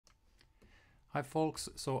Hi folks,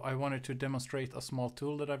 so I wanted to demonstrate a small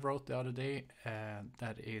tool that I wrote the other day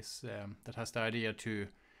that has the idea to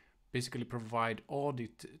basically provide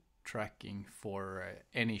audit tracking for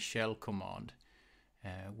any shell command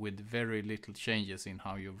with very little changes in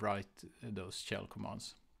how you write those shell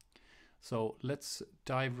commands. So let's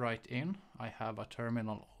dive right in. I have a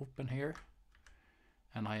terminal open here,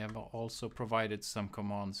 and I have also provided some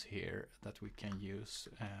commands here that we can use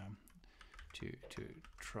to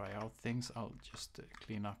try out things. I'll just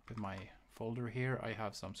clean up my folder here. I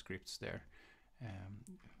have some scripts there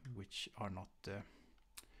which are not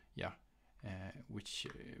which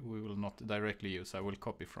we will not directly use. I will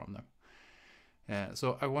copy from them.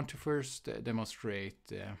 So I want to first demonstrate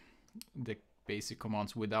the basic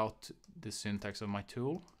commands without the syntax of my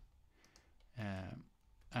tool,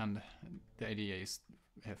 and the idea is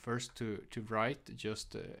first to write,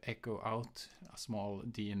 just echo out a small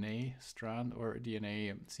DNA strand or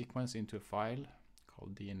DNA sequence into a file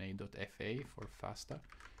called dna.fa for FASTA.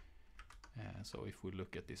 So if we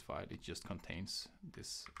look at this file, it just contains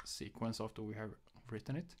this sequence after we have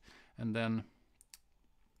written it. And then,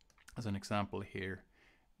 as an example here,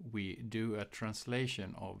 we do a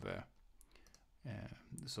translation of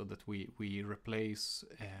so that we replace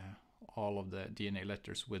all of the DNA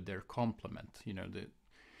letters with their complement. You know, the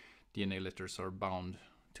DNA letters are bound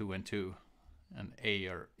 2 and 2, and A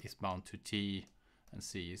is bound to T, and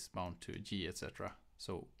C is bound to G, etc.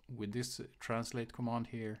 So with this translate command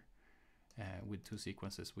here, with two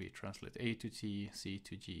sequences, we translate A to T, C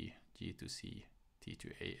to G, G to C, T to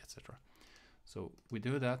A, etc. So we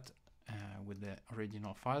do that with the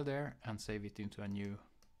original file there and save it into a new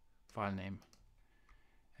file name,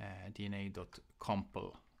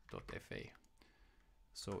 dna.compl.fa.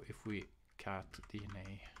 So if we cat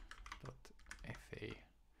dna.fa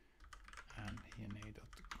and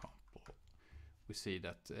dna.compl, we see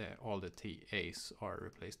that all the TAs are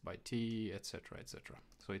replaced by T, etc., etc.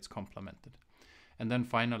 So it's complemented. And then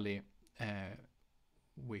finally,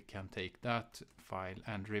 we can take that file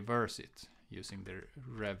and reverse it using the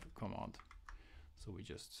rev command. So we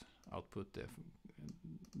just output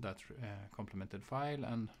that complemented file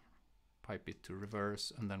and pipe it to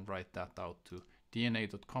reverse, and then write that out to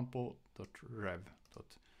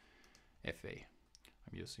dna.compl.rev.fa.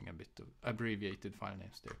 I'm using a bit of abbreviated file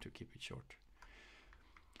names there to keep it short.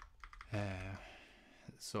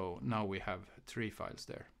 So now we have 3 files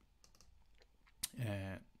there.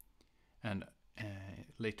 And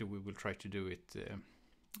later we will try to do it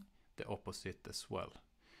the opposite as well.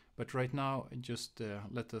 But right now, just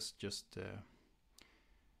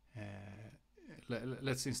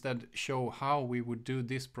let's instead show how we would do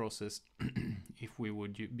this process if we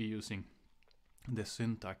would be using the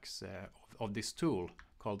syntax of this tool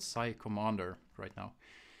called scicommander right now.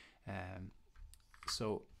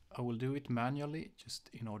 So I will do it manually, just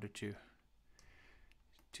in order to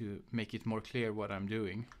make it more clear what I'm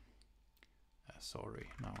doing. Sorry,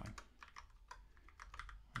 now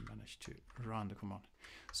I managed to run the command.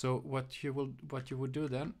 So what you would do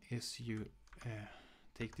then is you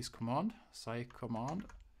take this command, scicommand,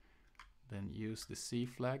 then use the C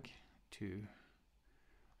flag to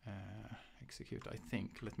execute, I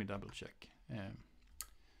think. Let me double check.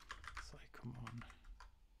 Scicommand.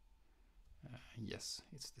 Yes,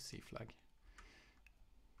 it's the C flag.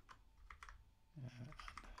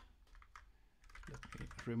 Let me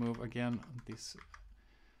remove again this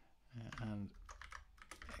and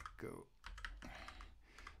echo.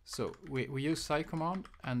 So we use scicommand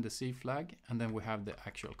and the C flag, and then we have the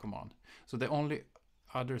actual command. So the only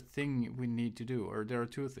other thing we need to do, or there are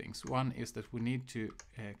 2 things. One is that we need to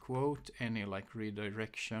quote any like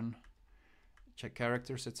redirection, check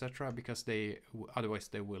characters, etc., because otherwise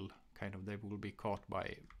they will be caught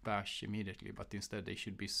by bash immediately, but instead they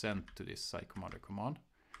should be sent to this scicommander command.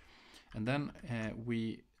 And then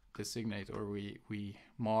we designate, or we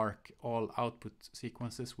mark all output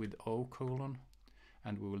sequences with O:,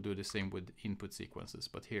 and we will do the same with input sequences,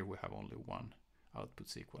 but here we have only one output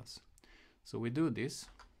sequence. So we do this,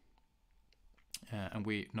 and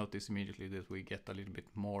we notice immediately that we get a little bit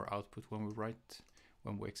more output when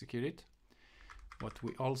we execute it. What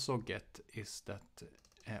we also get is that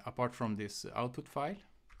apart from this output file,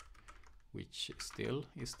 which still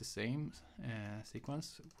is the same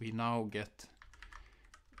sequence, we now get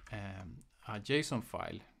a JSON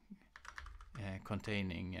file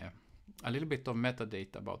containing a little bit of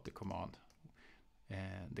metadata about the command.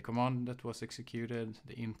 The command that was executed,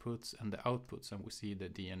 the inputs and the outputs, and we see the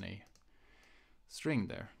DNA string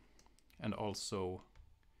there. And also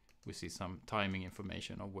we see some timing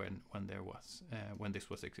information of when this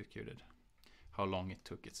was executed, how long it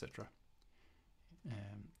took, etc.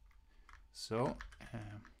 So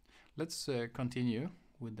let's continue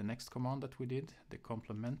with the next command that we did, the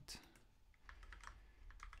complement.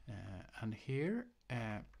 And here,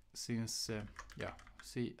 since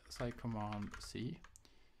scicommander C,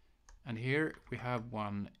 and here we have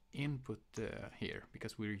one input here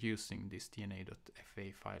because we're using this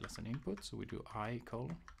dna.fa file as an input. So we do I:,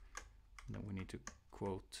 and then we need to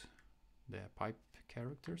quote the pipe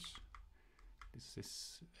characters. This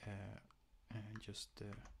is just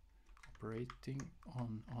operating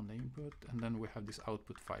on the input, and then we have this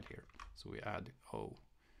output file here. So we add O:.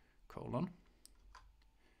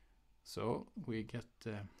 So we get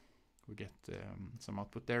some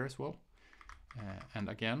output there as well. And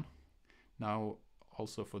again, now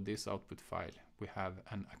also for this output file, we have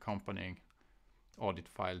an accompanying audit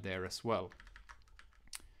file there as well,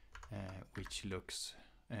 which looks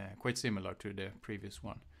quite similar to the previous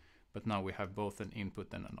one. But now we have both an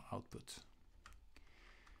input and an output.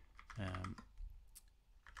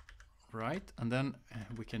 Right, and then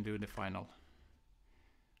we can do the final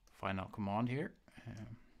command here.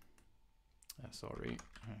 Sorry,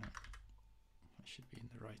 I should be in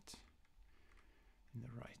the right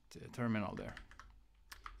terminal there.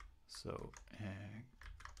 So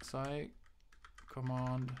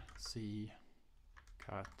scicommander C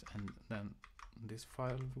cat, and then this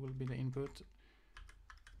file will be the input.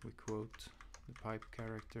 We quote the pipe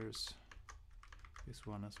characters, this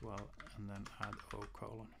one as well, and then add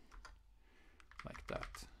O:, like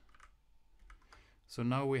that. So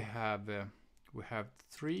now we have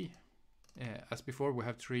three. As before, we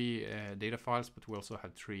have three data files, but we also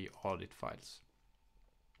have three audit files.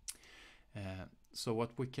 So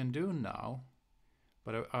what we can do now,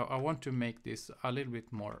 but I want to make this a little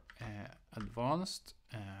bit more advanced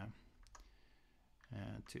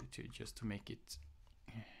to make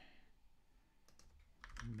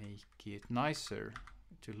it nicer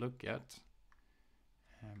to look at.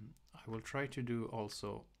 I will try to do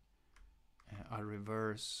also a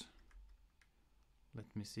reverse.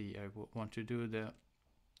 Let me see, I want to do the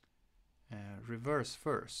reverse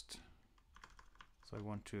first. So I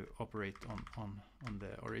want to operate on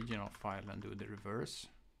the original file and do the reverse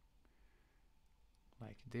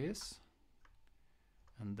like this.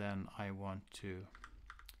 And then I want to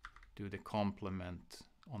do the complement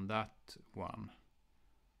on that one.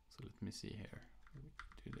 So let me see here.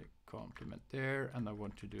 Do the complement there, and I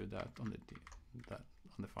want to do that on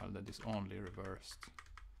the file that is only reversed.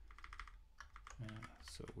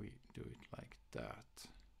 So we do it like that.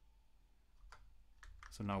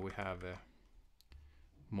 So now we have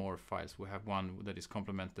more files. We have one that is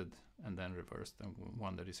complemented and then reversed, and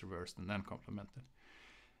one that is reversed and then complemented.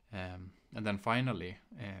 And then finally,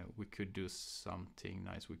 we could do something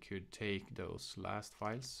nice. We could take those last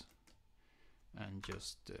files and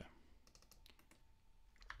just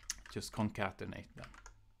concatenate them.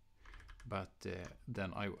 But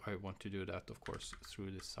then I want to do that, of course,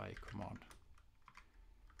 through the scicommander.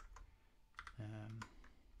 Then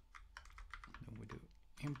we do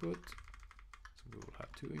input, so we will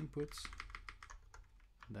have two inputs.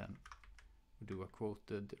 Then we do a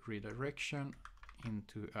quoted redirection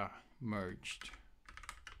into a merged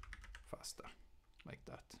FASTA, like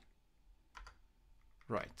that.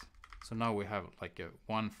 Right, so now we have like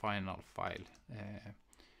one final file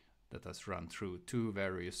that has run through two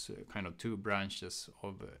various two branches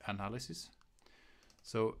of analysis.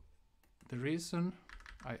 So the reason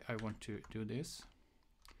I want to do this,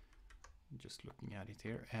 just looking at it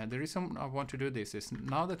here, the reason I want to do this is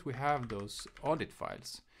now that we have those audit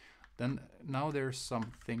files, then now there's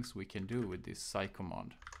some things we can do with this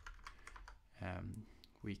scicommander.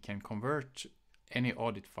 We can convert any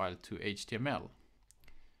audit file to HTML.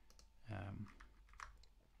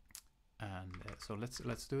 So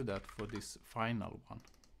let's do that for this final one.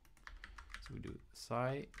 So we do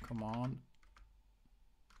scicommander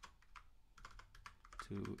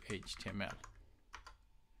to HTML.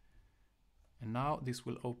 And now this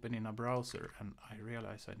will open in a browser, and I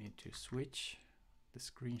realize I need to switch the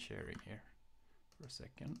screen sharing here for a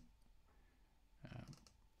second. Let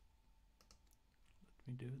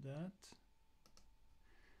me do that.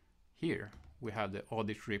 Here we have the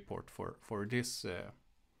audit report for this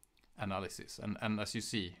analysis, and as you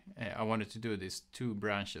see, I wanted to do these two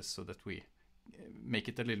branches so that we make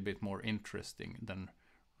it a little bit more interesting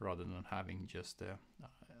rather than having just a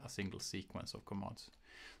single sequence of commands.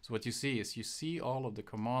 So what you see is you see all of the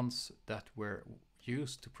commands that were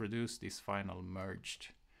used to produce this final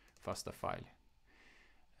merged FASTA file.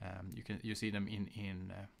 You see them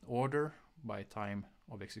in order by time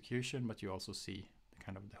of execution, but you also see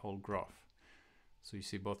the whole graph. So you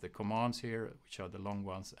see both the commands here, which are the long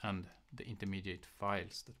ones, and the intermediate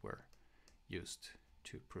files that were used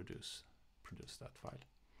to produce that file.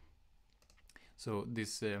 So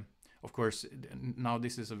this, of course, now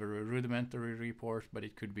this is a very rudimentary report, but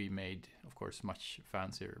it could be made, of course, much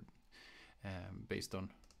fancier based on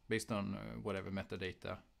whatever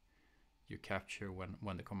metadata you capture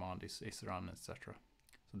when the command is run, etc.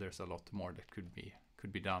 So there's a lot more that could be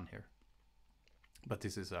done here, but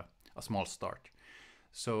this is a small start.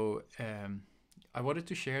 So I wanted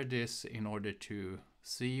to share this in order to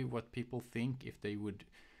see what people think, if they would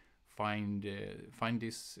find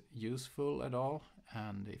this useful at all,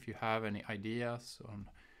 and if you have any ideas on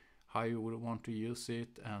how you would want to use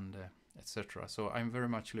it, and etc. So I'm very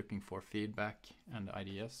much looking for feedback and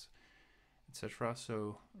ideas, etc.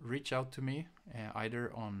 So reach out to me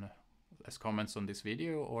either as comments on this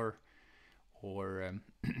video, or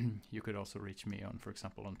you could also reach me on, for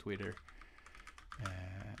example, on Twitter,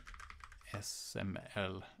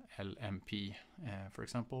 SMLLMP, for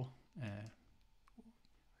example.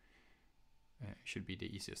 Should be the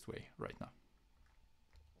easiest way right now.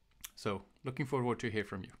 So looking forward to hear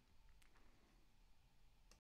from you.